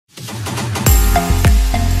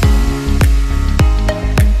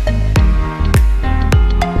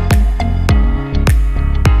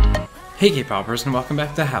Hey K-popers, and welcome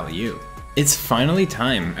back to Hallyu. It's finally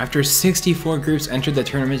time. After 64 groups entered the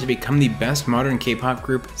tournament to become the best modern K-pop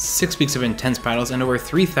group, 6 weeks of intense battles, and over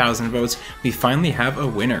 3,000 votes, we finally have a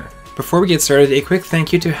winner. Before we get started, a quick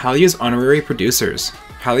thank you to Hallyu's honorary producers.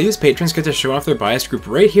 Hallyu's patrons get to show off their bias group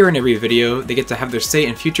right here in every video, they get to have their say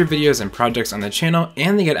in future videos and projects on the channel,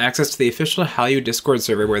 and they get access to the official Hallyu Discord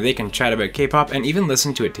server where they can chat about K-pop and even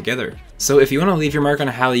listen to it together. So if you want to leave your mark on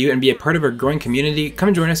Hallyu and be a part of our growing community,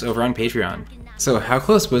 come join us over on Patreon. So how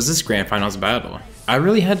close was this grand finals battle? I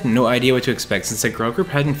really had no idea what to expect since the girl group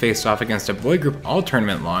hadn't faced off against a boy group all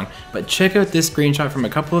tournament long, but check out this screenshot from a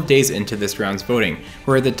couple of days into this round's voting,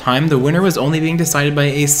 where at the time the winner was only being decided by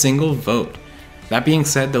a single vote. That being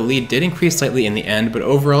said, the lead did increase slightly in the end, but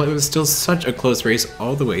overall it was still such a close race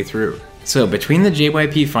all the way through. So between the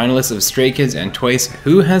JYP finalists of Stray Kids and TWICE,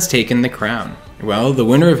 who has taken the crown? Well, the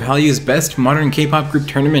winner of Hallyu's Best Modern K-pop Group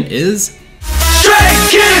Tournament is... Stray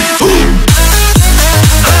Kids!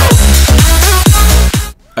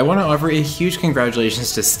 I want to offer a huge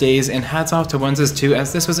congratulations to Stays and hats off to Onces too,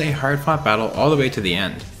 as this was a hard-fought battle all the way to the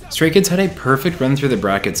end. Stray Kids had a perfect run through the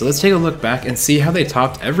bracket, so let's take a look back and see how they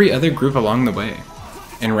topped every other group along the way.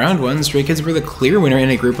 In round 1, Stray Kids were the clear winner in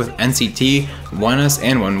a group with NCT, ONEUS,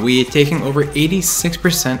 and ONEWE taking over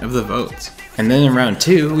 86% of the votes. And then in round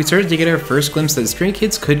 2, we started to get our first glimpse that Stray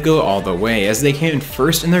Kids could go all the way, as they came in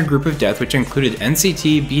first in their group of death, which included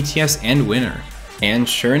NCT, BTS, and Winner. And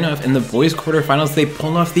sure enough, in the boys quarterfinals, they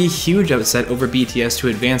pulled off the huge upset over BTS to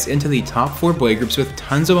advance into the top 4 boy groups with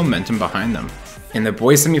tons of momentum behind them. In the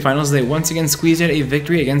boys semifinals, they once again squeezed out a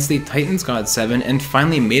victory against the Titans GOT7 and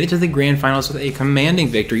finally made it to the grand finals with a commanding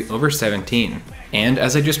victory over 17. And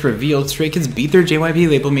as I just revealed, Stray Kids beat their JYP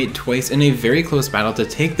label mate TWICE in a very close battle to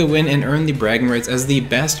take the win and earn the bragging rights as the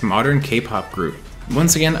best modern K-pop group.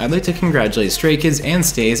 Once again, I'd like to congratulate Stray Kids and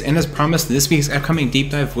Stays, and as promised, this week's upcoming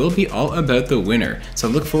deep dive will be all about the winner, so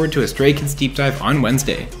look forward to a Stray Kids deep dive on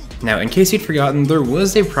Wednesday. Now, in case you'd forgotten, there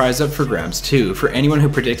was a prize up for grabs too, for anyone who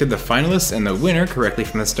predicted the finalists and the winner correctly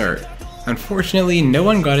from the start. Unfortunately, no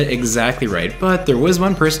one got it exactly right, but there was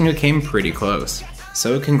one person who came pretty close.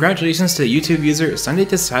 So congratulations to YouTube user Sunday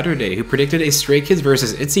to Saturday, who predicted a Stray Kids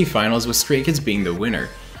vs ITZY finals with Stray Kids being the winner.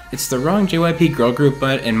 It's the wrong JYP girl group,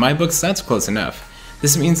 but in my books that's close enough.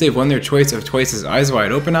 This means they've won their choice of TWICE's Eyes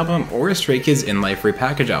Wide Open album or Stray Kids In Life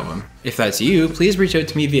Repackage album. If that's you, please reach out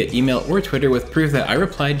to me via email or Twitter with proof that I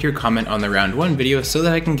replied to your comment on the round 1 video so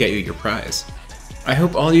that I can get you your prize. I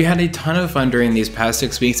hope all of you had a ton of fun during these past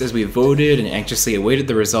 6 weeks as we voted and anxiously awaited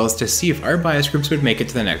the results to see if our bias groups would make it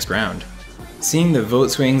to the next round. Seeing the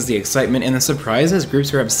vote swings, the excitement, and the surprise as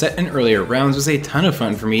groups were upset in earlier rounds was a ton of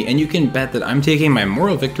fun for me, and you can bet that I'm taking my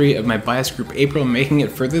moral victory of my bias group April, making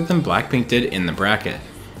it further than Blackpink did in the bracket.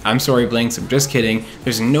 I'm sorry Blinks, I'm just kidding,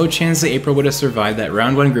 there's no chance that April would have survived that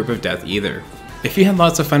round 1 group of death either. If you had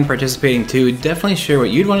lots of fun participating too, definitely share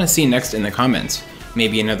what you'd want to see next in the comments.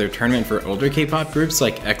 Maybe another tournament for older K-pop groups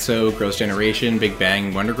like EXO, Girls' Generation, Big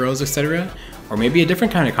Bang, Wonder Girls, etc. Or maybe a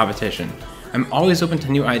different kind of competition. I'm always open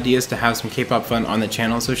to new ideas to have some K-pop fun on the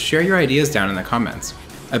channel, so share your ideas down in the comments.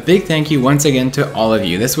 A big thank you once again to all of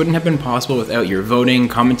you. This wouldn't have been possible without your voting,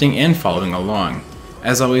 commenting, and following along.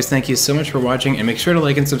 As always, thank you so much for watching, and make sure to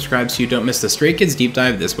like and subscribe so you don't miss the Stray Kids deep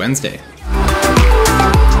dive this Wednesday.